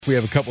We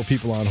have a couple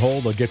people on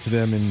hold. I'll get to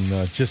them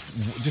in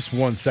just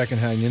 1 second.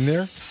 Hang in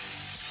there.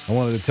 I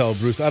wanted to tell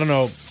Bruce, I don't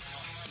know,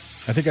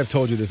 I think I've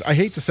told you this. I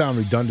hate to sound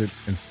redundant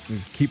and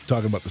keep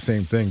talking about the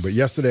same thing, but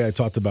yesterday I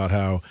talked about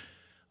how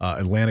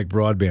Atlantic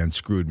Broadband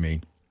screwed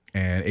me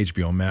and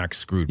HBO Max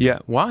screwed me. Yeah,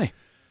 why?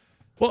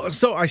 Well,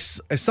 so I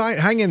signed,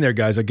 hang in there,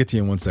 guys. I'll get to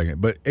you in 1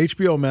 second. But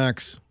HBO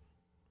Max,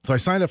 so I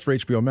signed up for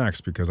HBO Max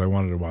because I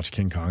wanted to watch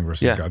King Kong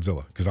versus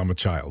Godzilla because I'm a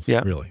child,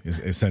 really,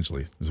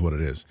 essentially, is what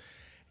it is.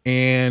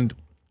 And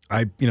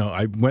I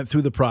went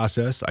through the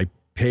process. I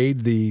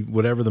paid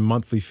whatever the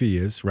monthly fee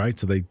is, right?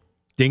 So they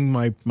dinged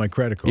my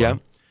credit card. Yeah.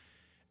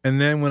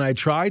 And then when I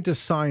tried to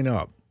sign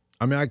up,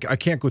 I mean, I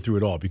can't go through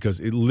it all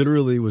because it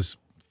literally was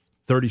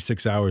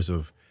 36 hours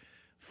of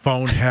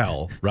phone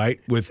hell, right,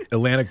 with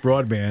Atlantic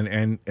Broadband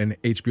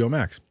and HBO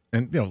Max.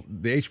 And,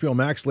 the HBO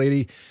Max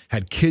lady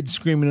had kids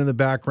screaming in the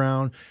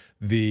background.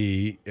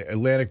 The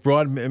Atlantic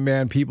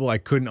Broadband people, I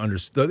couldn't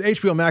understand. The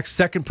HBO Max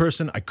second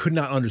person, I could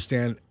not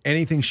understand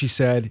anything she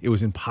said. It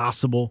was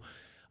impossible.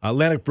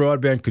 Atlantic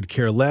Broadband could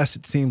care less,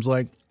 it seems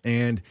like.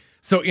 And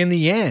so in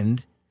the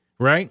end,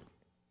 right,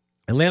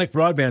 Atlantic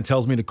Broadband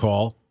tells me to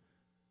call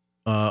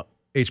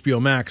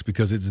HBO Max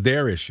because it's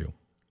their issue.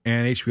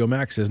 And HBO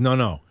Max says,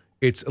 no,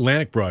 it's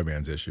Atlantic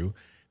Broadband's issue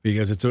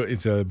because it's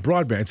a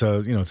broadband,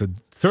 it's a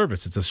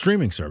service, it's a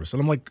streaming service.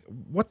 And I'm like,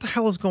 what the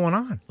hell is going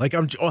on? Like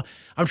I'm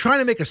trying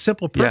to make a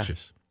simple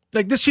purchase. Yeah.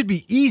 Like this should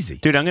be easy.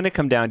 Dude, I'm going to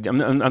come down.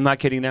 I'm not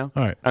kidding now.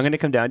 All right. I'm going to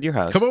come down to your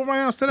house. Come over to my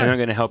house today. And I'm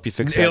going to help you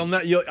fix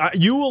it.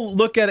 You will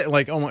look at it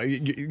like, oh my,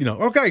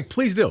 okay,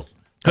 please do.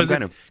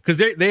 Because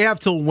they have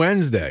till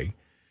Wednesday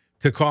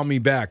to call me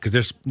back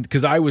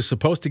because I was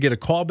supposed to get a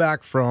call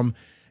back from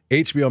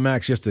HBO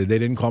Max yesterday. They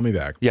didn't call me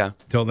back. Yeah.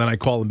 Till then I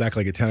called them back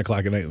like at 10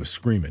 o'clock at night. It was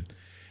screaming.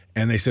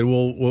 And they said,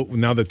 well,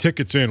 now the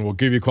ticket's in. We'll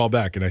give you a call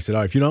back. And I said,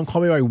 all right, if you don't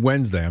call me by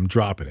Wednesday, I'm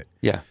dropping it.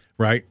 Yeah.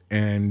 Right?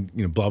 And,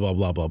 blah, blah,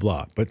 blah, blah,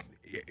 blah. But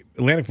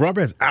Atlantic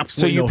Broadband's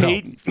absolutely no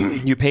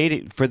help. You paid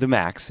it for the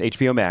Max,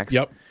 HBO Max.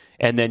 Yep.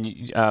 And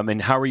then,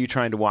 and how are you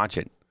trying to watch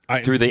it?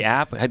 Through the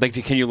app?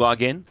 Can you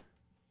log in?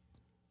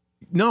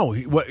 No.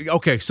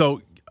 Okay,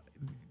 so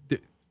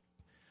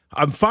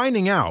I'm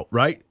finding out,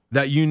 right,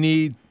 that you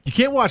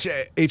can't watch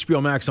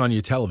HBO Max on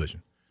your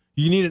television.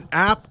 You need an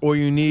app or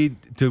you need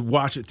to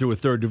watch it through a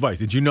third device.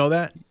 Did you know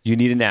that? You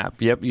need an app.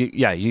 Yep.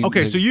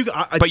 Okay, so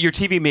but your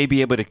TV may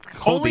be able to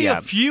hold the app. Only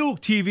a few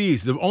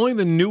TVs, only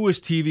the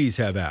newest TVs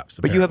have apps.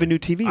 Apparently. But you have a new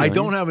TV, I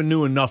don't have a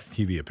new enough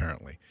TV,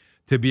 apparently,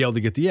 to be able to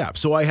get the app.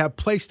 So I have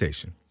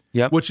PlayStation.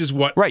 Yep. Which is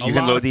what you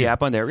can load the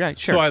app on there. Right,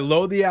 sure. So I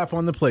load the app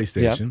on the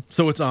PlayStation,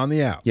 so it's on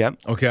the app. Yep.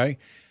 Okay?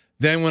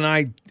 Then when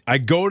I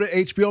go to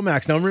HBO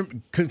Max, now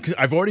cause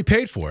I've already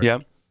paid for it.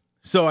 Yep.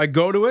 So I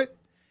go to it,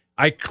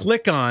 I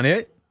click on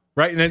it,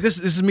 right? And then this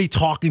is me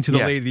talking to the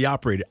lady, the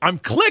operator. I'm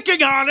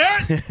clicking on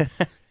it.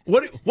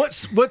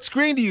 What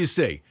screen do you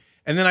see?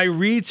 And then I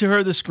read to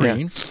her the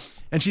screen,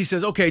 and she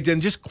says, okay,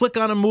 then just click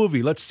on a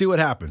movie. Let's see what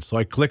happens. So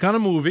I click on a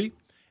movie,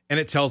 and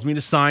it tells me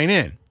to sign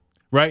in,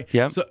 right?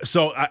 Yeah.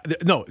 So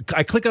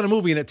I click on a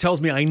movie, and it tells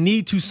me I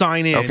need to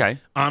sign in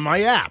on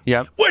my app,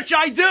 which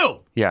I do.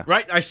 Yeah.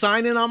 Right? I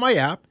sign in on my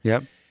app,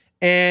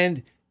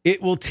 and it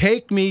will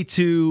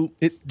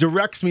it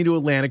directs me to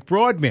Atlantic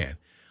Broadband.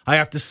 I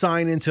have to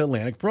sign into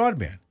Atlantic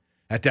Broadband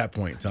at that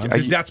point in time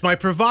because that's my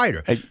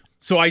provider.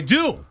 So I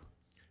do.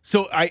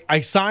 So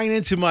I sign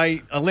into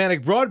my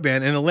Atlantic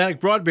Broadband, and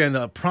Atlantic Broadband,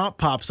 the prompt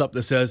pops up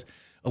that says,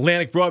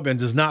 Atlantic Broadband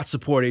does not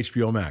support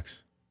HBO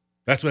Max.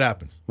 That's what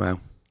happens. Wow.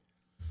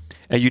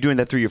 Are you doing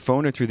that through your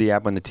phone or through the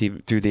app on the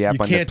TV? Through the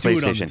app on the PlayStation? You can't do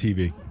it on the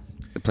TV.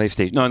 The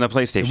PlayStation. No, on the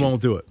PlayStation. It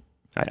won't do it.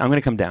 I'm going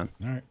to come down.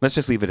 All right. Let's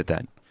just leave it at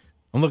that.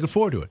 I'm looking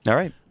forward to it. All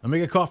right. I'll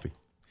make a coffee.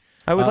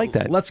 I would like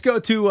that. Let's go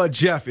to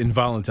Jeff in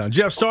Voluntown.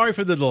 Jeff, sorry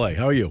for the delay.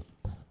 How are you?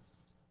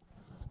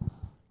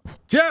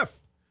 Jeff!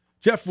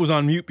 Jeff was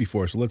on mute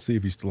before, so let's see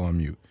if he's still on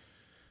mute.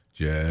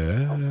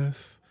 Jeff,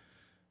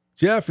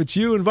 it's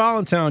you in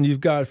Voluntown.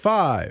 You've got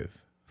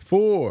 5,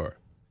 4,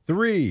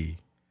 3,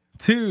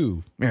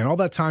 2. Man, all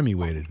that time he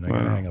waited. I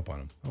got to hang up on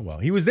him. Oh, well.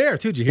 He was there,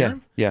 too. Did you hear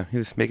him? Yeah, he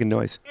was making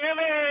noise.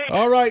 Jimmy!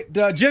 All right,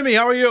 Jimmy,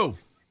 how are you?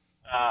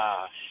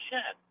 Shit.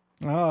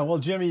 Oh, well,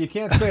 Jimmy, you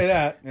can't say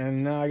that,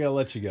 and now I got to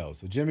let you go.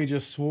 So Jimmy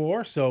just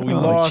swore, so we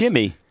lost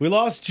Jimmy. We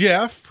lost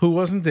Jeff, who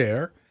wasn't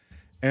there,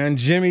 and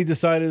Jimmy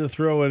decided to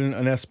throw in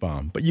an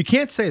S-bomb. But you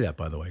can't say that,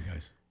 by the way,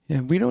 guys.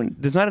 Yeah,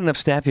 there's not enough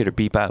staff here to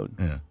beep out.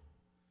 Yeah.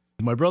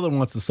 My brother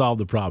wants to solve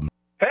the problem.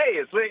 Hey,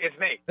 it's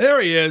me.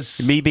 There he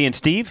is. Me being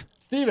Steve?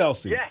 Steve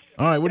Elsey. Yes.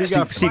 All right, what do you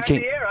got? Steve Am I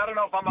on the air? I don't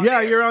know if I'm on the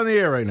air. You're on the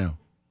air right now.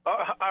 All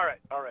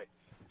right.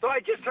 So I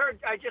just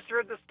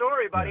heard the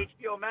story about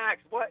HBO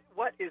Max. What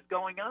is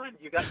going on?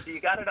 You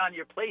got it on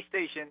your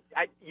PlayStation.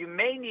 You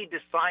may need to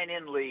sign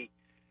in, Lee,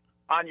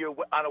 on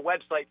a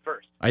website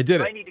first. I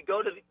did it. You need to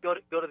go to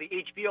the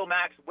HBO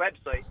Max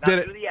website, not Did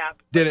it. through the app,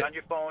 Did it. on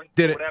your phone,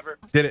 Did it. whatever.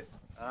 Did it.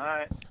 All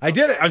right. I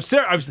did it. I'm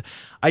serious.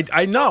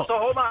 I know. So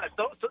hold on.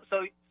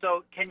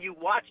 So can you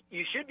watch?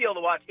 You should be able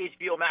to watch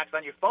HBO Max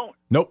on your phone.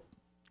 Nope.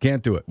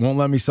 Can't do it. Won't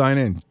let me sign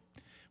in.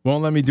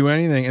 Won't let me do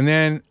anything. And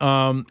then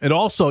it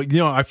also,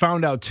 I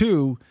found out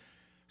too.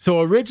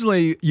 So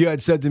originally you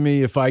had said to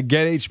me, if I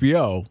get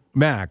HBO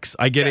Max,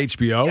 I get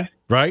HBO,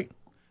 right?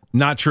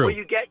 Not true. Well,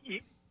 you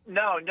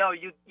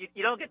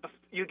don't get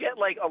you get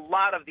like a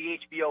lot of the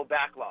HBO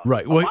backlog.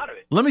 Right. Well, a lot of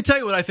it. Let me tell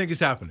you what I think is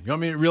happening. You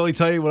want me to really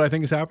tell you what I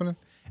think is happening?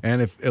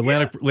 And if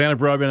Atlantic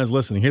Broadband is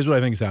listening, here's what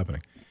I think is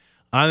happening.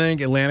 I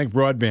think Atlantic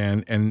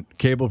Broadband and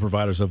cable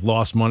providers have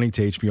lost money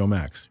to HBO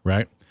Max,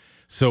 right?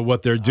 So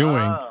what they're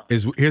doing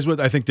here's what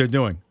I think they're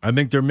doing. I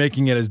think they're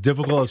making it as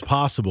difficult as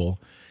possible,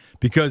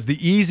 because the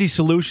easy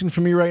solution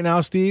for me right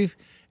now, Steve,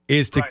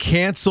 is to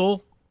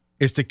cancel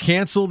the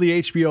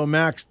HBO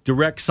Max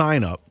direct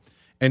sign up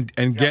and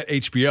get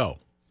HBO,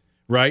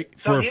 right?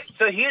 So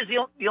here's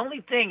the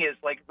only thing is,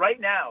 like, right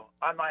now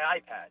on my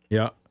iPad.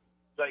 Yeah.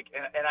 Like,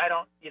 and I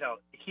don't,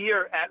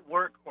 here at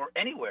work or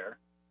anywhere,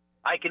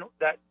 I can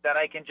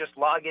just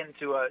log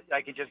into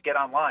I can just get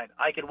online.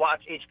 I can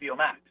watch HBO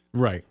Max.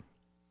 Right.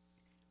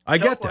 I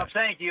get that.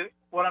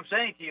 What I'm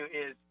saying to you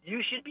is,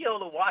 you should be able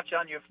to watch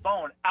on your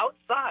phone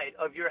outside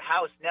of your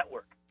house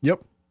network.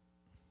 Yep.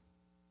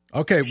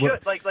 Okay. Well,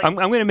 I'm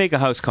going to make a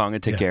house call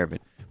and take care of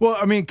it. Well,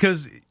 I mean,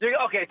 because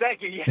okay,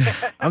 thank you.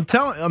 Yeah. I'm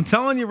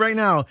telling you right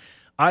now,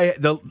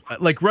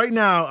 right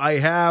now I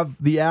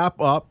have the app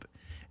up,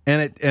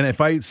 and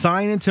if I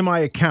sign into my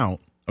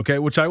account, okay,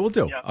 which I will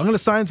do, I'm going to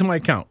sign into my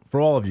account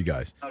for all of you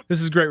guys. Okay.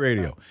 This is great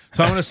radio,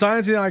 so I'm going to sign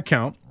into my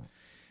account,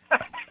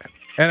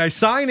 and I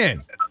sign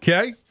in,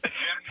 okay.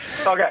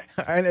 Okay.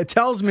 And it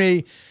tells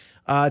me,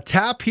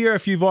 tap here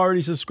if you've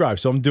already subscribed.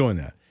 So I'm doing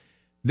that.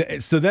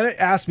 So then it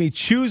asks me,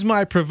 choose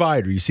my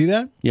provider. You see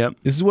that? Yep.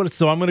 This is what it's.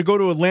 So I'm going to go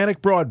to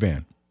Atlantic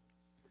Broadband.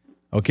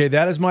 Okay,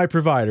 that is my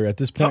provider at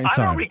this point in time.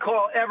 I don't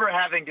recall ever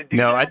having to do that.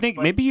 No, I think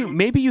maybe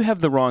you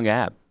have the wrong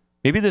app.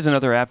 Maybe there's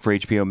another app for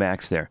HBO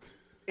Max there.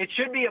 It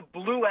should be a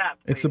blue app.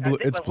 It's blue.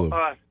 It's blue.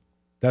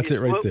 That's it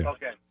right there.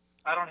 Okay.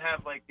 I don't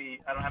have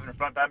it in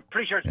front, but I'm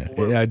pretty sure it's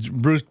blue. Yeah,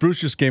 Bruce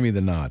just gave me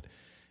the nod.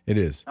 It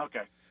is.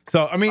 Okay.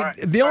 So I mean,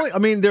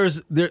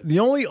 the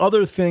only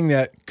other thing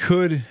that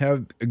could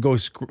have go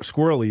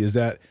squirrely is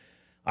that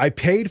I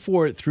paid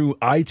for it through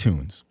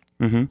iTunes.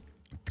 Mm-hmm.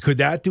 Could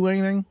that do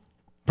anything?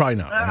 Probably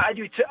not. Right? I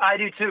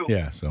do too.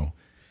 Yeah. So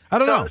I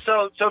don't know.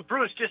 So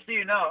Bruce, just so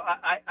you know,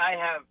 I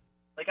have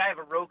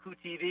a Roku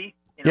TV.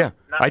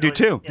 I do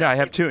too. I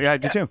have two. Yeah, I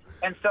do too.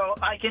 And so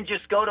I can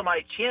just go to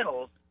my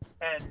channels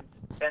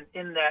and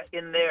in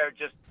there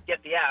just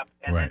get the app.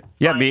 And right.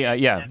 Then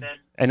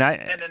And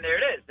then there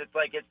it is. It's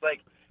like.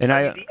 And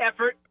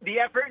the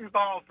effort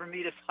involved for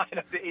me to sign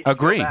up to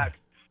HBO Max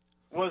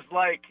was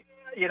like,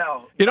 You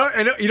know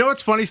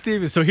what's funny,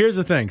 Steve? So here's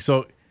the thing.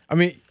 So I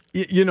mean,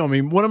 you know me.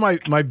 One of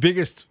my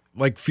biggest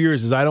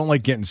fears is I don't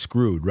like getting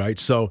screwed, right?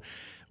 So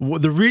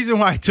the reason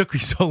why it took me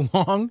so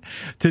long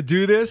to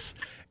do this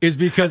is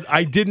because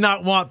I did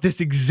not want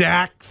this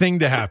exact thing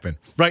to happen,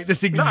 right?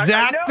 This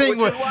exact thing,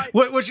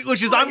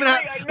 which is I'm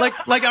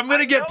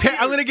gonna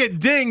get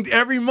dinged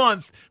every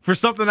month for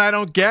something I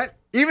don't get.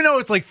 Even though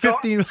it's like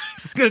 15,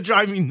 it's going to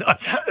drive me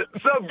nuts.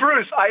 So,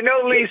 Bruce, I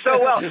know Lee so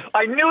well.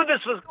 I knew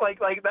this was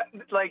like that.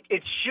 Like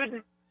it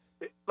shouldn't.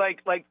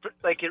 Like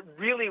it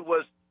really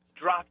was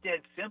drop dead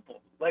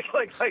simple. Like.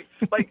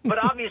 But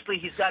obviously,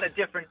 he's got a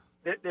different.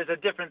 There's a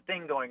different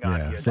thing going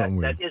on here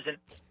that isn't.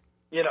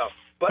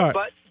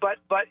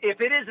 But if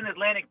it is an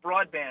Atlantic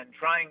Broadband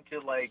trying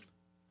to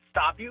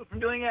stop you from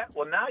doing it,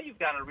 well, now you've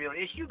got a real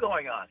issue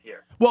going on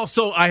here. Well,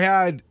 so I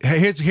had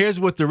here's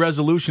what the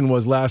resolution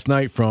was last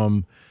night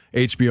from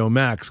HBO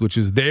Max, which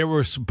is they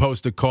were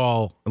supposed to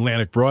call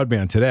Atlantic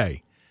Broadband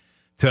today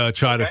to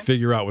try to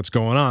figure out what's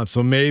going on.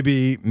 So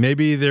maybe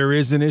there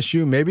is an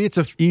issue. Maybe it's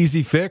an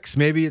easy fix.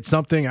 Maybe it's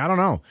something, I don't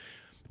know.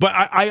 But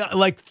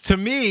to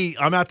me,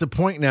 I'm at the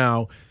point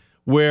now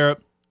where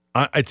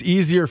it's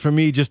easier for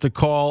me just to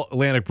call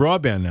Atlantic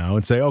Broadband now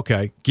and say,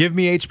 okay, give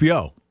me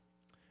HBO.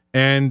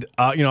 And,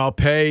 I'll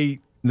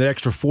pay the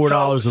extra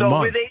 $4 a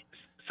month.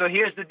 So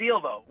here's the deal,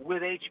 though.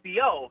 With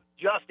HBO,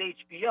 just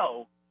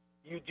HBO,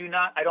 you do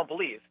not, I don't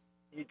believe,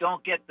 you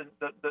don't get the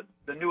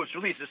newest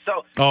releases.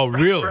 So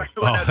really?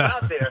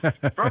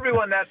 For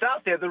everyone that's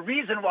out there, the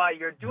reason why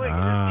you're doing it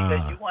is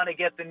because you want to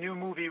get the new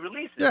movie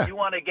releases. Yeah. You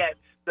want to get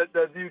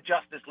the new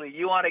Justice League.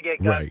 You want to get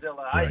Godzilla.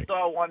 Right. I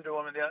saw Wonder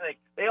Woman.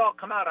 They all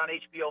come out on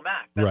HBO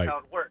Max. That's how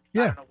it works.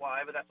 Yeah. I don't know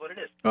why, but that's what it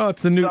is. Oh,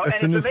 it's the new. So,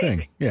 it's the new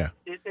thing. Yeah.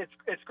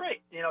 It's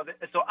great.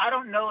 So I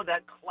don't know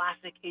that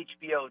classic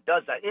HBO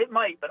does that. It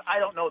might, but I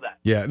don't know that.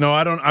 Yeah. No,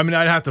 I don't. I mean,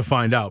 I'd have to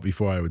find out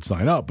before I would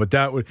sign up. But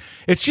that would.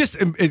 It's just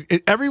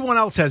everyone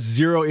else has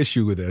zero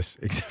issue with this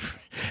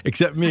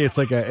except me. It's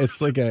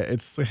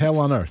it's hell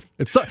on earth.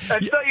 So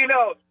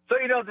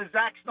the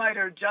Zack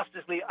Snyder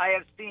Justice League, I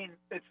have seen.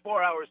 It's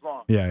 4 hours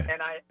long. Yeah.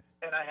 And I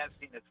have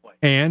seen it twice.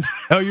 And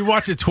you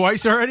watched it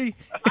twice already?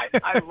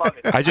 I love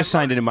it. I just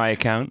signed into my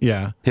account.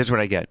 Yeah. Here's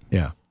what I get.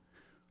 Yeah.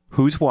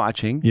 Who's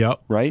watching?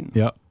 Yep. Right.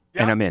 Yep.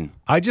 And I'm in.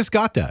 I just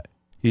got that.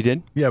 You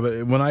did? Yeah,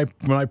 but when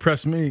I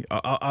press me,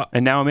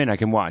 and now I'm in. I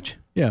can watch.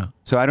 Yeah.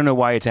 So I don't know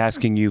why it's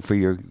asking you for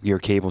your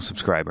cable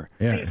subscriber.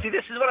 Yeah. See,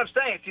 this is what I'm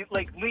saying. If you,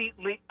 like Lee,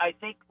 I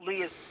think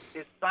Lee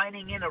is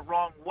signing in a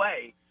wrong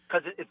way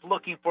because it's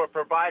looking for a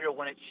provider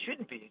when it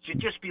shouldn't be. It should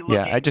just be looking.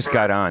 Yeah, I just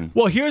got on.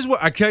 Well, here's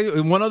what I tell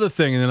you. One other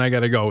thing, and then I got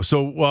to go.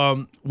 So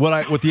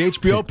what the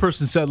HBO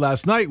person said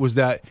last night was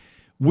that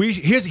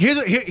here's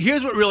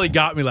what really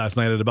got me last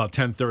night at about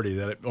 10:30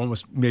 that it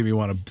almost made me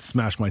want to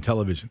smash my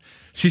television.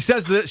 She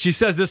says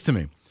this to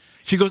me.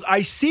 She goes,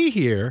 "I see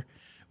here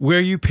where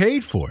you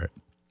paid for it."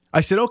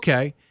 I said,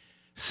 "Okay,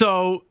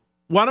 so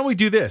why don't we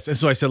do this?" And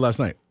so I said last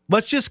night,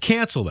 "Let's just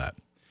cancel that.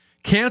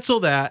 Cancel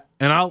that,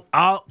 and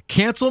I'll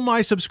cancel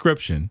my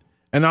subscription,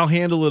 and I'll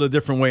handle it a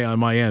different way on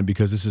my end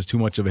because this is too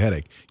much of a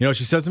headache." You know what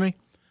she says to me?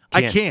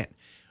 I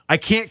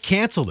can't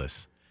cancel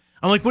this.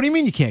 I'm like, "What do you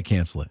mean you can't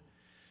cancel it?"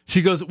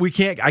 She goes,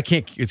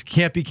 it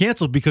can't be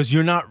canceled because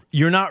you're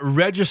not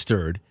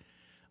registered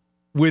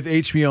with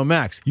HBO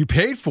Max. You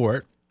paid for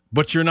it,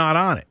 but you're not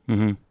on it."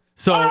 Mm-hmm.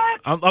 So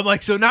I'm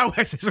like, so now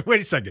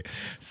wait a second.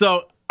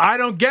 So I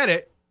don't get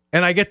it,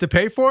 and I get to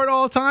pay for it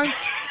all the time,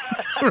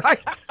 right?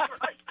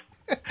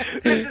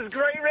 This is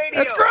great radio.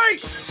 That's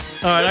great.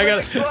 All right, I got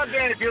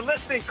it. If you're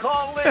listening,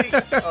 call Lee.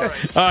 All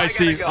right,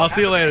 Steve. Go. I'll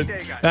see you later.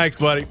 Thanks,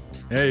 buddy.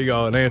 There you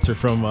go. An answer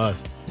from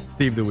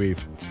Steve DeWeave.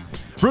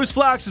 Bruce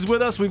Flax is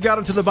with us. We've got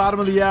him to the bottom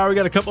of the hour. We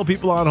got a couple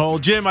people on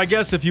hold. Jim, I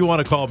guess if you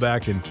want to call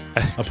back and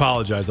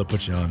apologize, I'll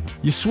put you on.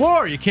 You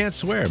swore. You can't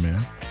swear, man.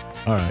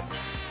 All right.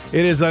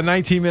 It is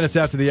 19 minutes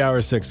after the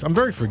hour 6. I'm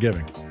very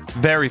forgiving.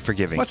 Very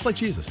forgiving. Much like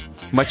Jesus.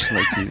 Much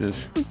like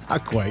Jesus.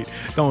 Not quite.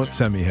 Don't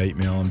send me hate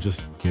mail. I'm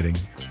just kidding.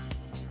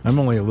 I'm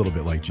only a little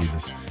bit like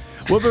Jesus.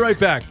 We'll be right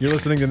back. You're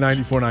listening to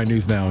 94.9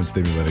 News Now and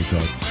Stimulating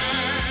Talk.